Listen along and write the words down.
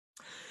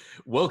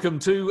Welcome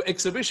to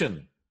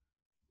Exhibition.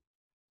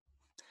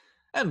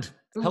 And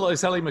hello,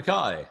 Sally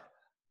Mackay.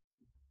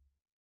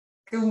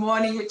 Good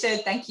morning,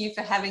 Richard. Thank you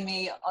for having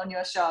me on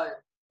your show.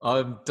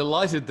 I'm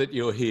delighted that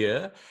you're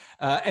here.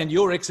 And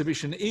your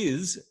exhibition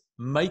is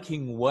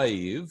Making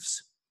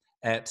Waves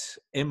at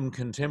M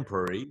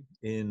Contemporary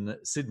in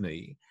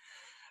Sydney.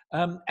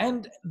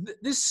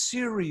 This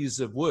series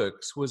of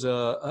works was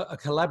a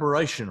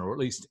collaboration, or at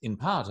least in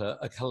part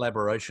a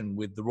collaboration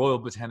with the Royal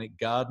Botanic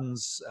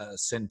Gardens,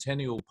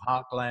 Centennial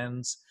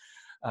Parklands,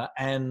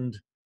 and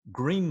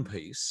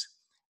Greenpeace.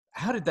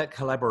 How did that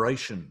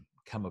collaboration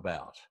come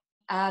about?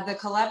 The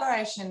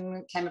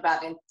collaboration came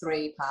about in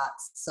three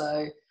parts.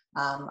 So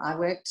I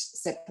worked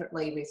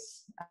separately with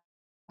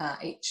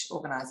each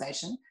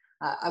organisation.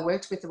 I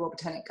worked with the Royal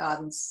Botanic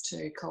Gardens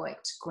to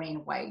collect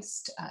green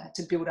waste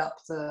to build up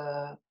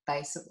the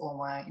base of all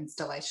my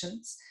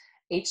installations.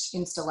 Each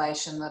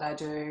installation that I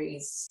do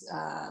is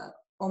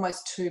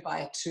almost 2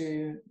 by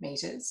 2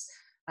 metres,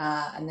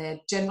 and they're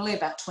generally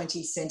about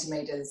 20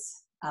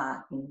 centimetres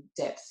in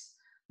depth.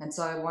 And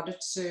so I wanted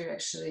to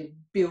actually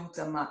build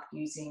them up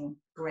using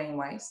green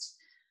waste.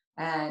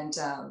 And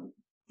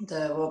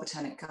the Royal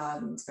Botanic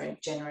Gardens very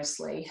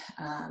generously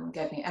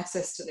gave me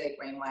access to their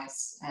green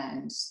waste,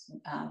 and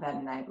that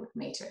enabled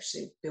me to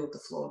actually build the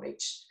floor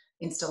reach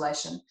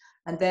installation.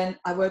 And then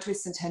I worked with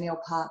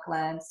Centennial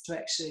Parklands to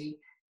actually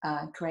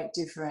create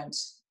different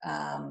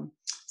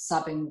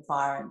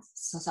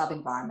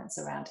sub-environments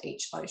around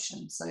each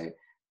ocean. So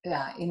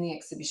in the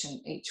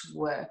exhibition, each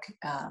work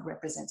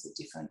represents a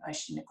different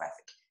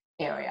oceanographic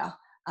area.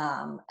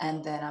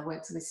 And then I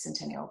worked with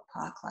Centennial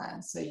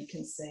Parklands. So you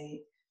can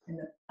see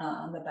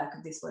on the back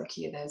of this work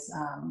here, there's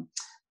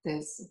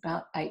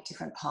about 8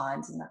 different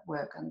pines in that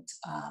work, and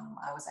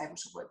I was able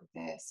to work with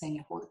their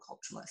senior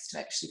horticulturalist to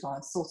actually go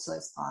and source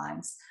those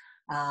pines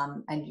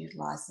and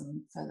utilise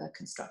them for the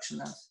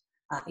construction of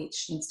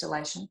each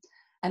installation.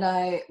 And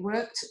I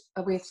worked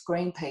with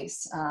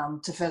Greenpeace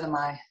to further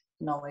my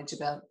knowledge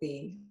about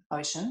the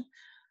ocean,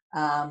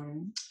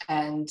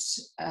 and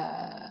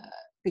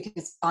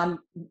because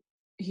I'm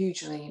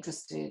hugely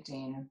interested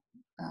in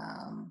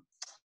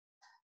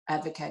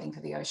advocating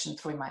for the ocean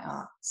through my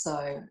art.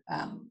 So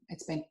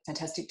it's been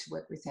fantastic to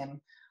work with them,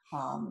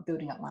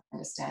 building up my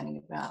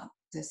understanding about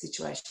the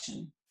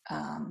situation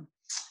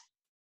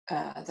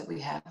that we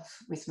have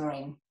with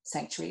marine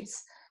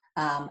sanctuaries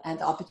and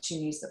the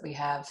opportunities that we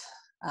have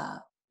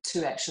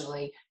to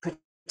actually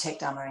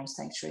protect our marine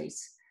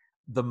sanctuaries.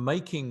 The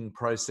making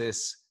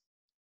process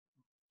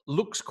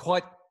looks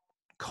quite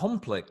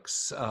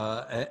complex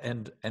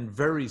and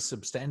very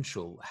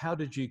substantial. How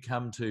did you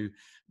come to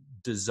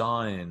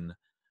design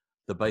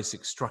the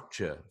basic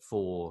structure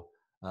for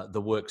the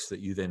works that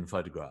you then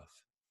photograph?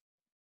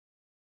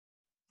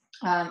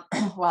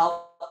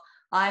 Well,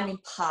 I'm in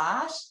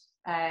part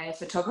a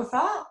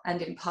photographer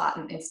and in part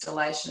an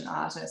installation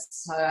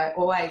artist. So I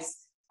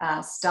always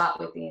start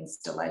with the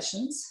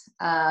installations.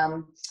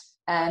 And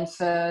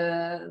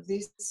for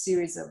this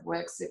series of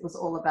works, it was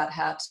all about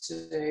how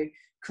to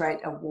create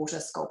a water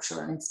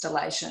sculpture and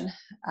installation.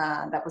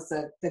 That was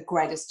the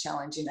greatest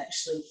challenge in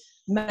actually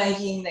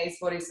making these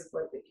bodies of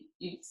work that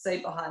you see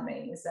behind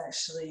me was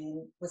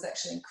actually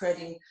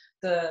creating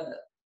the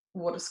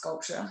water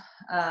sculpture.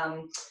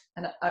 And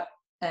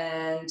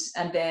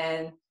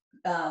then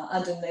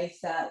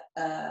underneath that,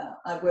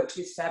 I worked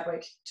with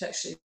fabric to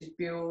actually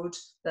build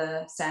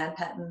the sand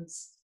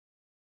patterns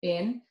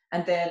in,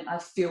 and then I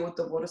filled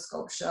the water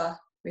sculpture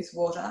with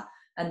water,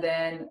 and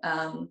then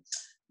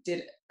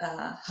did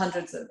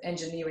hundreds of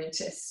engineering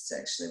tests to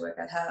actually work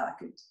out how I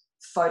could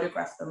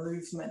photograph the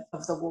movement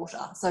of the water.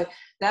 So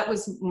that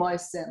was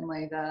most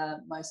certainly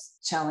the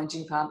most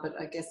challenging part, but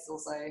I guess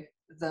also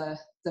the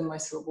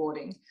most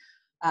rewarding.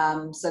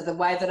 So the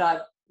way that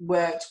I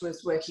worked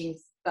was working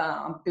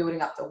on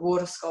building up the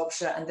water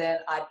sculpture, and then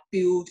I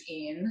build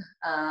in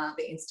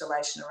the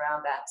installation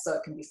around that so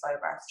it can be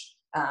photographed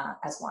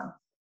as one.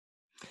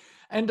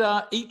 And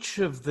each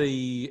of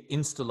the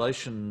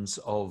installations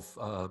of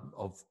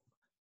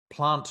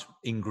plant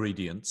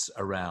ingredients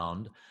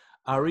around,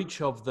 are each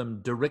of them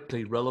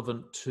directly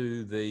relevant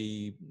to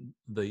the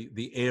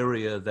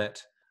area that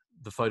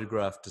the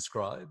photograph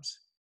describes?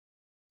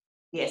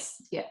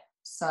 Yes, yeah.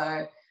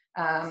 So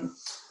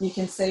you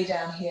can see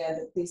down here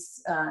that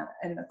this,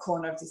 in the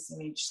corner of this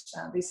image,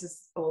 this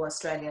is all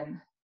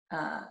Australian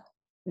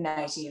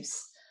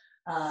natives.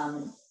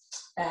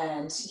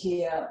 And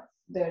here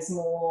there's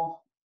more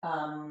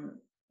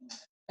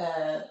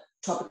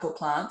tropical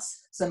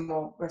plants, so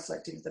more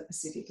reflective of the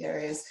Pacific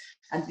areas,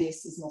 and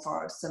this is more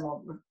forest, so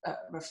more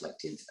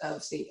reflective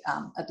of the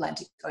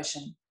Atlantic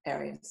Ocean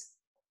areas.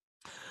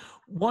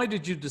 Why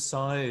did you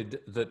decide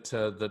that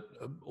that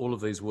all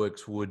of these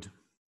works would,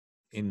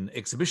 in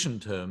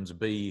exhibition terms,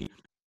 be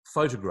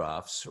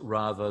photographs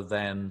rather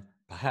than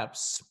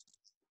perhaps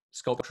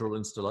sculptural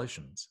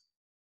installations?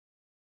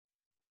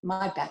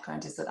 My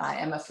background is that I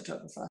am a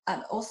photographer.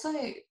 I'm also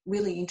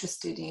really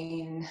interested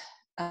in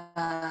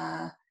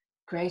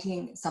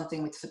creating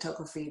something with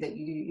photography that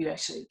you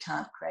actually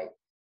can't create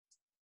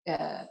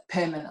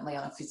permanently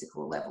on a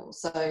physical level.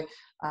 So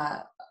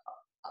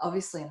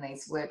obviously in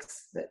these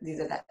works, that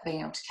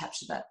being able to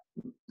capture that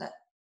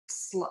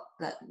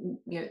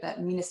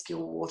that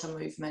minuscule water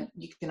movement,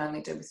 you can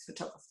only do with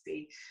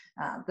photography.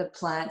 The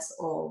plants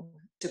all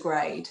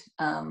degrade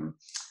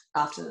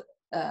after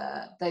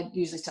they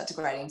usually start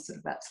degrading sort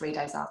of about 3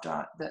 days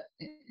after the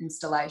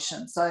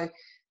installation. So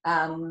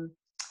I'm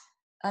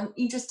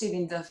interested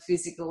in the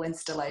physical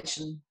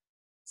installation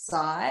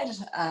side,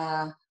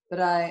 but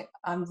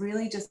I'm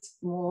really just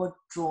more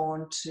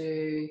drawn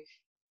to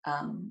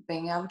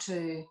being able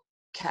to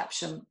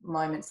capture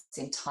moments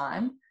in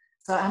time.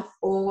 So I'm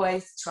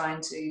always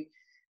trying to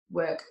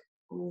work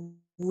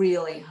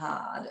really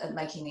hard at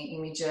making the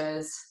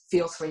images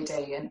feel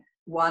 3D. And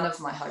one of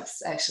my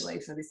hopes actually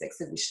for this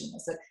exhibition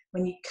is that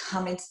when you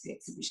come into the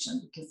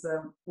exhibition, because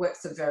the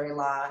works are very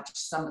large,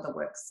 some of the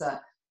works are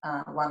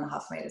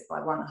 1.5 meters by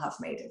 1.5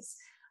 meters,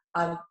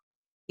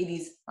 it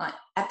is my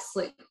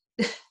absolute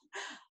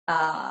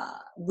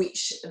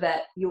wish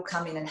that you'll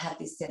come in and have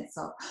this sense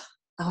of,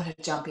 I want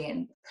to jump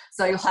in.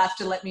 So you'll have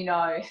to let me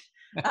know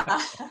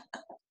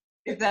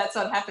if that's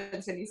what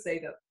happens when you see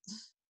them.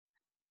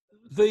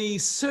 The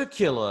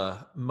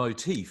circular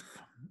motif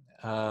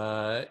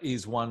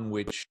is one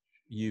which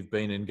you've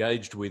been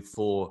engaged with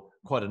for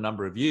quite a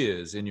number of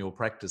years in your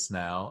practice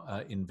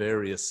now, in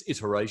various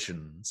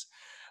iterations,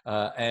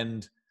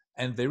 and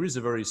there is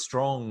a very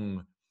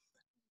strong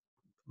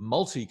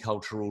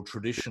multicultural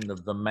tradition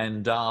of the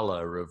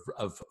mandala,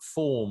 of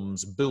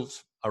forms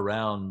built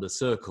around the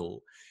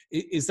circle.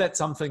 Is that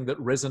something that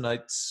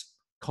resonates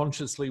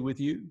consciously with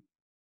you?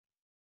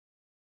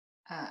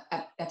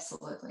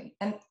 Absolutely.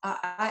 And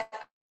I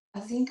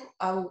think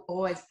I will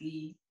always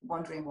be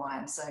wondering why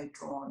I'm so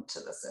drawn to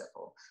the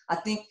circle. I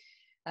think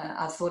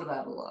I've thought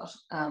about it a lot.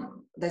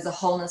 There's a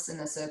wholeness in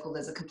the circle,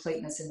 there's a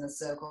completeness in the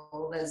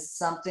circle. There's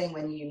something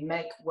when you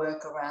make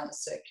work around a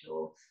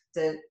circle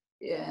that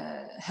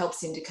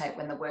helps indicate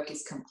when the work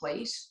is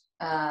complete.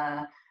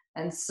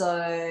 And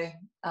so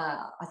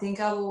I think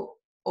I will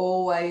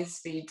always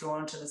be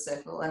drawn to the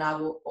circle, and I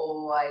will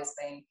always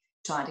be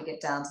trying to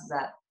get down to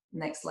that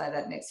next layer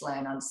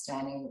and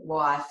understanding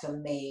why, for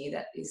me,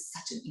 that is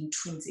such an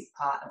intrinsic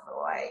part of the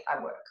way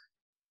I work.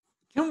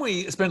 Can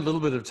we spend a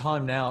little bit of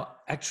time now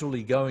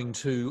actually going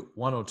to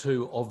one or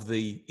two of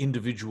the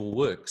individual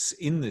works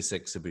in this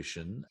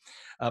exhibition?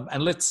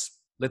 And let's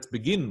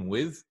begin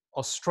with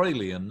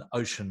Australian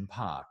Ocean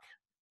Park.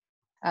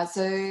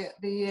 So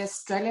the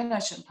Australian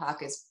Ocean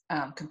Park is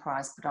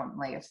comprised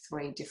predominantly of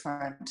 3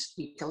 different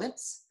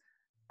eucalypts.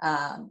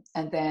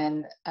 And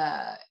then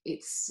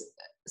it's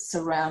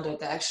surrounded,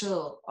 the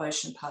actual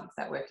ocean part of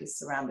that work is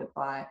surrounded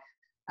by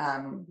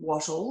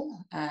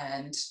wattle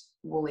and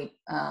woolly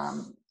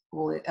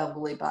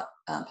butt,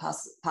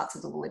 parts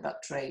of the woolly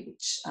butt tree,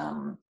 which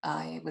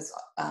I was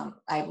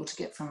able to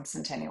get from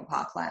Centennial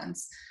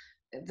Parklands.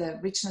 The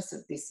richness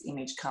of this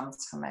image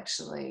comes from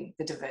actually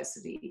the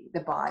diversity,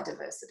 the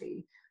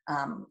biodiversity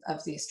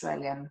of the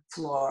Australian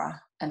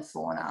flora and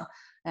fauna.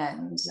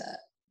 And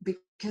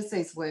because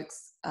these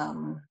works,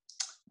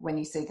 when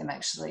you see them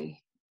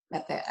actually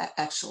at their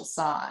actual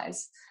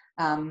size,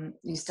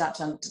 you start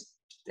to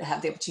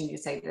have the opportunity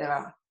to see there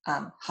are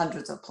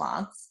hundreds of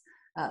plants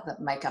that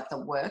make up the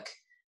work.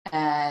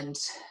 And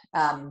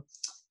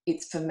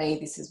it's, for me,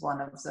 this is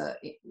one of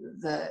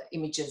the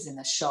images in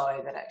the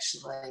show that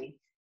actually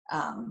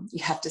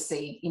you have to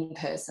see in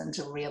person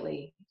to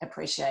really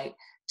appreciate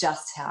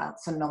just how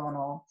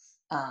phenomenal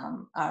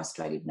our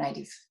Australian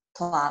native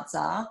plants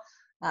are.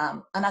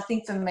 And I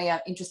think for me, I'm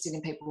interested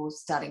in people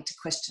starting to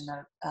question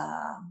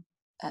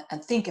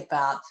and think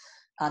about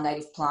our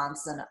native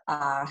plants and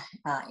our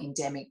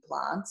endemic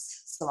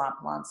plants, so our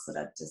plants that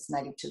are just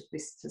native to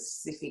this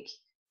specific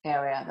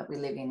area that we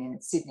live in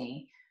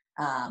Sydney,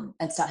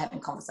 and start having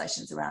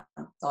conversations around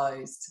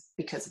those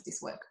because of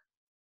this work.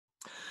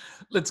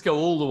 Let's go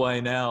all the way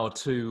now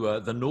to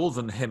the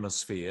Northern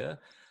Hemisphere,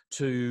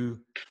 to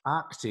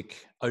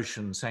Arctic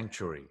Ocean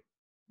Sanctuary.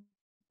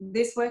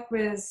 This work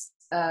was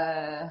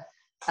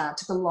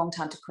took a long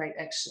time to create,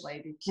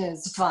 actually,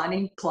 because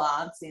finding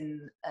plants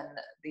in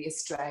the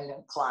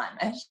Australian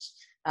climate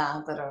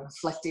that are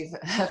reflective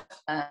of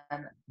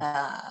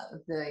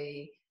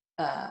the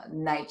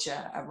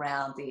nature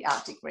around the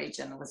Arctic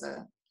region was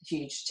a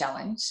huge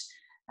challenge.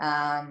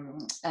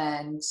 And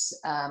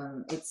it's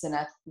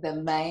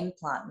the main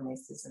plant in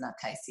this is an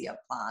acacia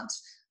plant,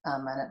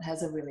 and it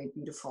has a really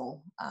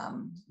beautiful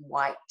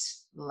white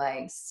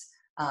lace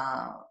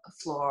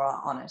flora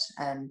on it,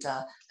 and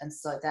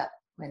so that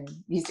when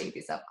you see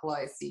this up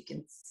close, you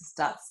can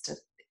start to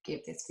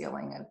give this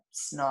feeling of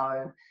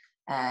snow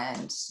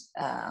and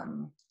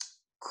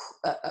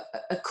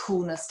a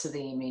coolness to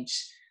the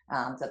image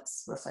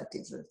that's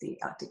reflective of the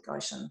Arctic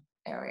Ocean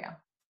area.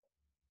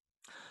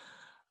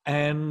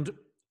 And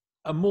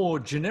a more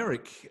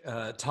generic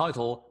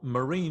title,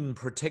 Marine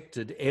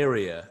Protected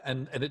Area,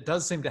 and it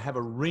does seem to have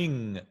a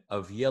ring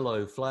of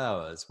yellow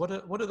flowers. What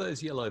are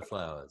those yellow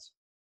flowers?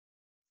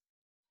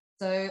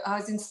 So I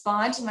was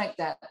inspired to make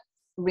that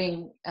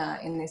ring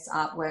in this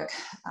artwork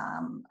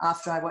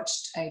after I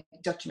watched a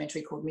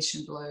documentary called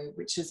Mission Blue,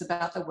 which is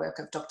about the work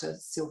of Dr.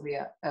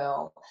 Sylvia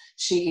Earle.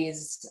 She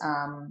is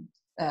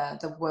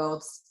the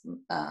world's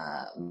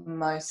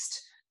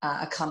most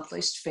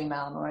accomplished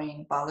female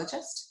marine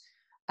biologist,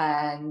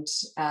 and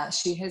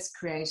she has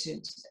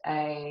created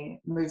a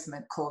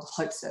movement called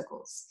Hope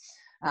Circles.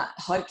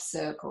 Hope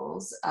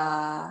Circles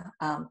are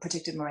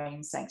protected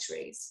marine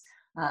sanctuaries.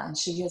 And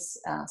she has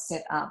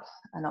set up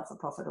a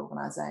not-for-profit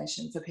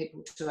organisation for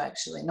people to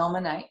actually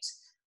nominate.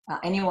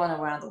 Anyone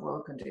around the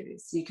world can do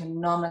this. You can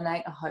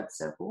nominate a Hope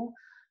Circle,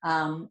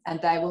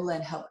 and they will then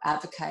help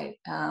advocate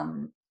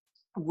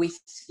with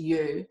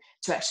you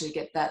to actually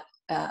get that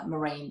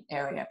marine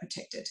area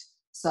protected.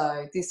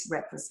 So this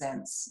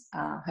represents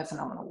her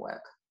phenomenal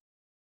work.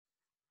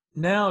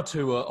 Now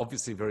to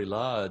obviously very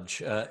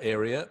large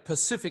area,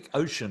 Pacific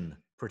Ocean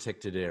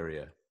Protected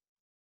Area.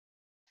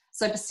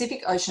 So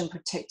Pacific Ocean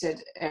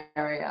Protected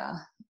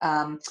Area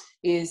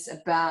is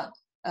about,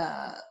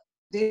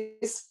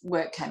 this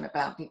work came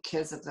about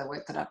because of the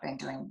work that I've been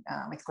doing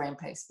with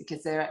Greenpeace,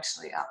 because they're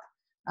actually up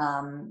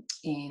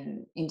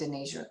in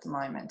Indonesia at the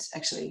moment,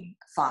 actually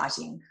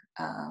fighting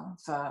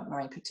for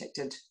marine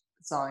protected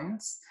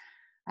zones.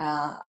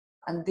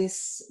 And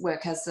this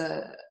work has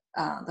the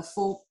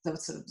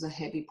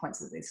heavy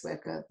points of this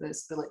work are the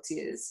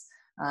spilitiers,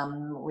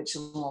 which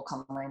are more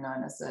commonly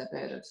known as the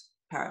bird of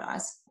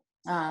paradise.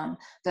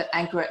 That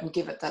anchor it and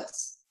give it that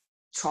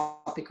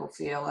tropical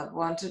feel. I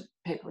wanted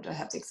people to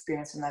have the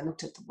experience when they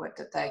looked at the work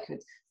that they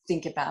could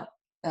think about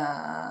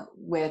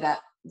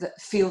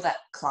feel that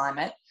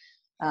climate,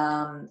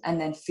 and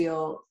then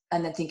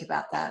think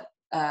about that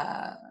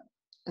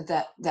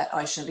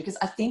ocean, because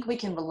I think we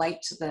can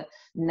relate to the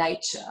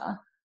nature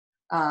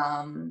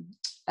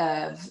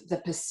of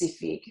the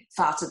Pacific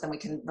faster than we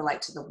can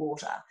relate to the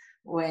water.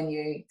 When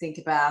you think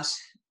about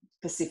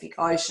Pacific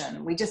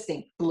Ocean, we just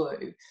think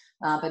blue.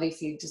 But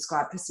if you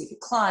describe Pacific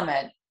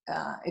climate,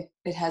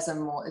 it has a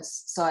more.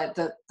 So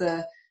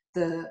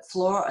the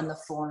flora and the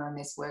fauna in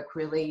this work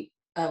really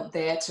are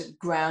there to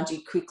ground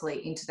you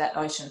quickly into that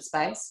ocean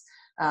space.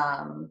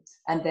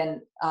 And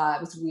then I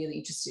was really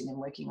interested in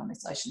working on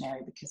this ocean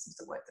area because of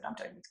the work that I'm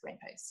doing with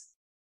Greenpeace.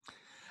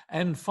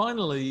 And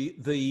finally,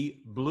 the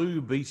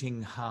blue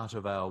beating heart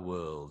of our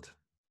world.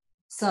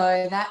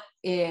 So that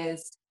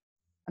is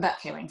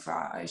about caring for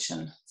our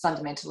ocean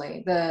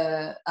fundamentally.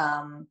 The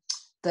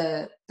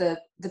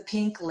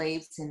pink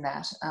leaves in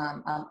that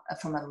are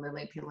from a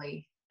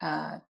lily-pilly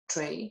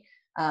tree,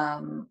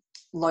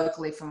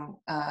 locally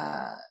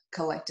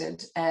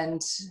collected,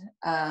 and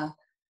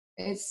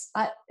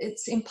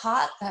it's in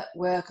part that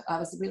work. I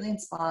was really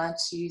inspired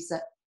to use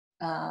that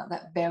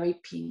very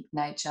pink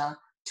nature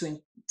to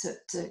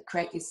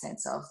create this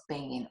sense of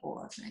being in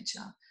awe of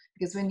nature.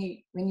 Because when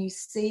you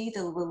see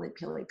the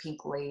lily-pilly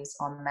pink leaves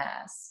en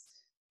masse,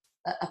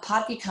 a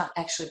part of you can't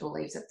actually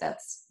believe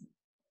that's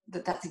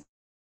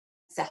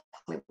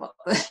exactly what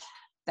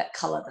that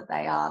colour that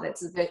they are.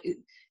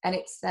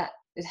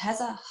 It has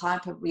a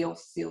hyper real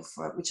feel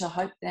for it, which I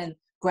hope then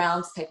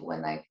grounds people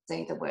when they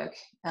see the work.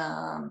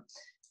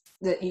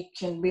 That you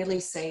can really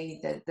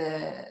see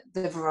the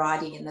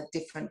variety in the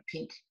different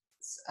pinks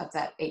of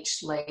that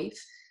each leaf,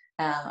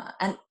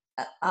 and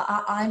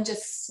I'm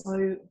just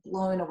so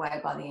blown away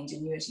by the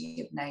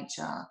ingenuity of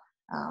nature.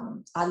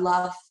 I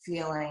love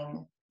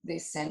feeling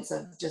this sense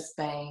of just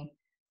being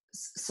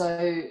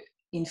so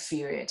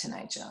inferior to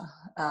nature,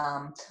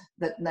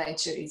 that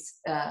nature is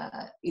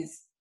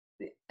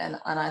and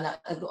I know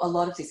a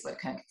lot of this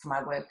work came from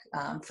my work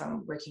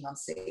from working on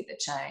Seed the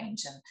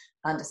Change and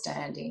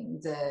understanding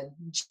the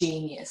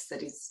genius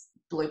that is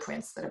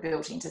blueprints that are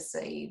built into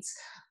seeds.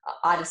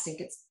 I just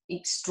think it's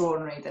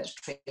extraordinary that a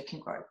tree can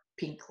grow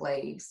pink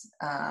leaves.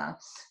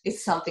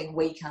 It's something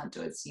we can't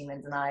do as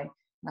humans, and I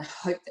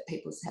hope that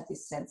people have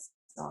this sense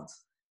of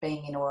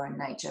being in awe of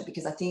nature,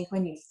 because I think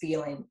when you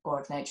feel in awe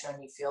of nature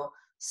and you feel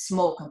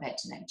small compared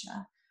to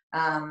nature,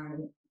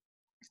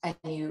 and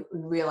you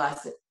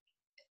realise that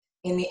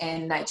in the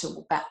end nature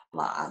will bat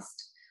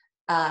last,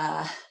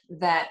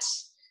 that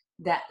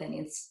then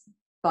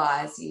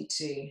inspires you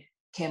to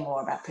care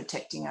more about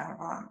protecting our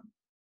environment.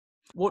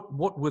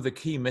 What were the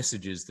key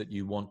messages that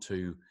you want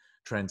to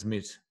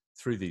transmit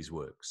through these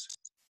works?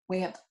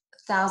 We have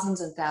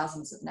thousands and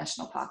thousands of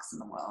national parks in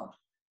the world,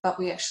 but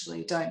we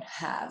actually don't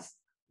have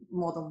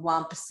more than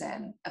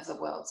 1% of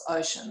the world's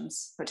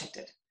oceans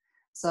protected.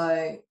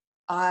 So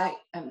I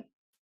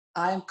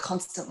am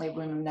constantly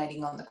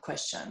ruminating on the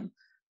question,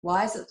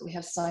 why is it that we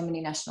have so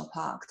many national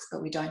parks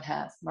but we don't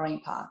have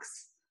marine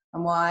parks?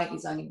 And why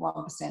is only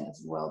 1%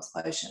 of the world's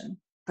ocean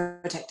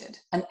protected?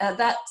 And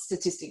that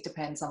statistic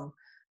depends on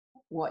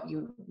what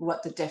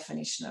the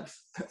definition of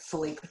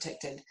fully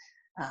protected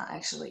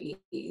actually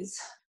is.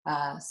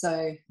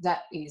 So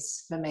that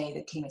is, for me,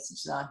 the key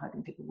message that I'm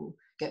hoping people will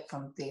get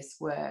from this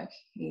work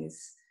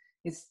is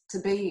to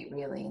be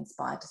really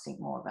inspired to think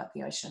more about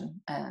the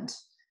ocean and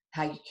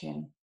how you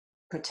can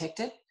protect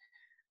it,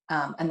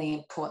 and the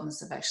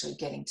importance of actually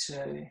getting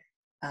to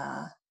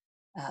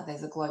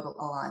there's a Global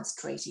Alliance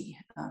Treaty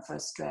for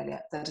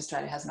Australia that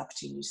Australia has an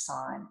opportunity to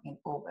sign in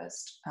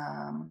August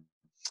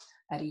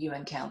at a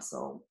UN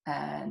Council,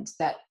 and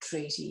that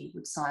treaty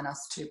would sign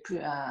us to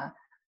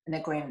an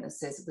agreement that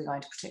says that we're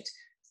going to protect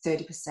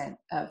 30%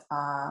 of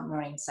our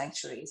marine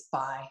sanctuaries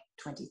by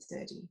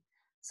 2030.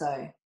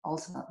 So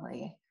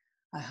ultimately,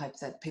 I hope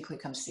that people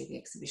who come to see the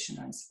exhibition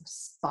are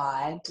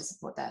inspired to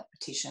support that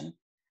petition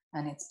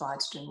and inspired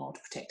to do more to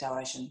protect our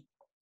ocean.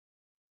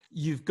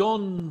 You've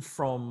gone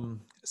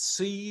from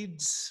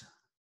seeds,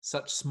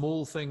 such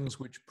small things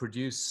which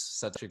produce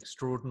such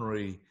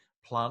extraordinary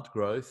plant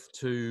growth,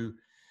 to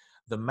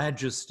the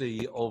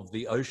majesty of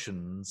the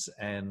oceans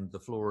and the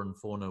flora and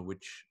fauna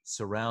which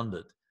surround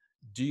it.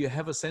 Do you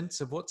have a sense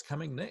of what's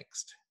coming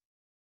next?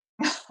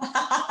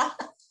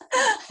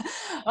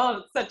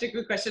 Oh, such a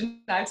good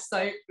question. I have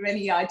so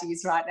many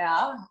ideas right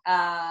now.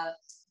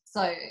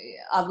 So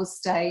I will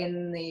stay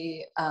in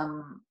the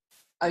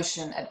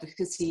ocean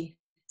advocacy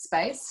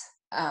space.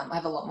 I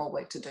have a lot more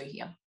work to do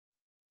here.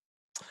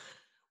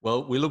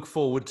 Well, we look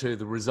forward to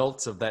the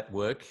results of that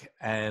work,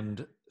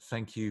 and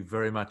thank you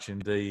very much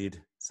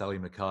indeed, Sally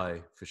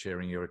McKay, for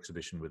sharing your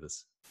exhibition with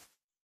us.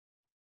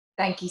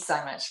 Thank you so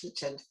much,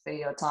 Richard, for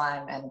your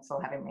time and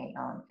for having me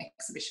on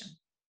exhibition.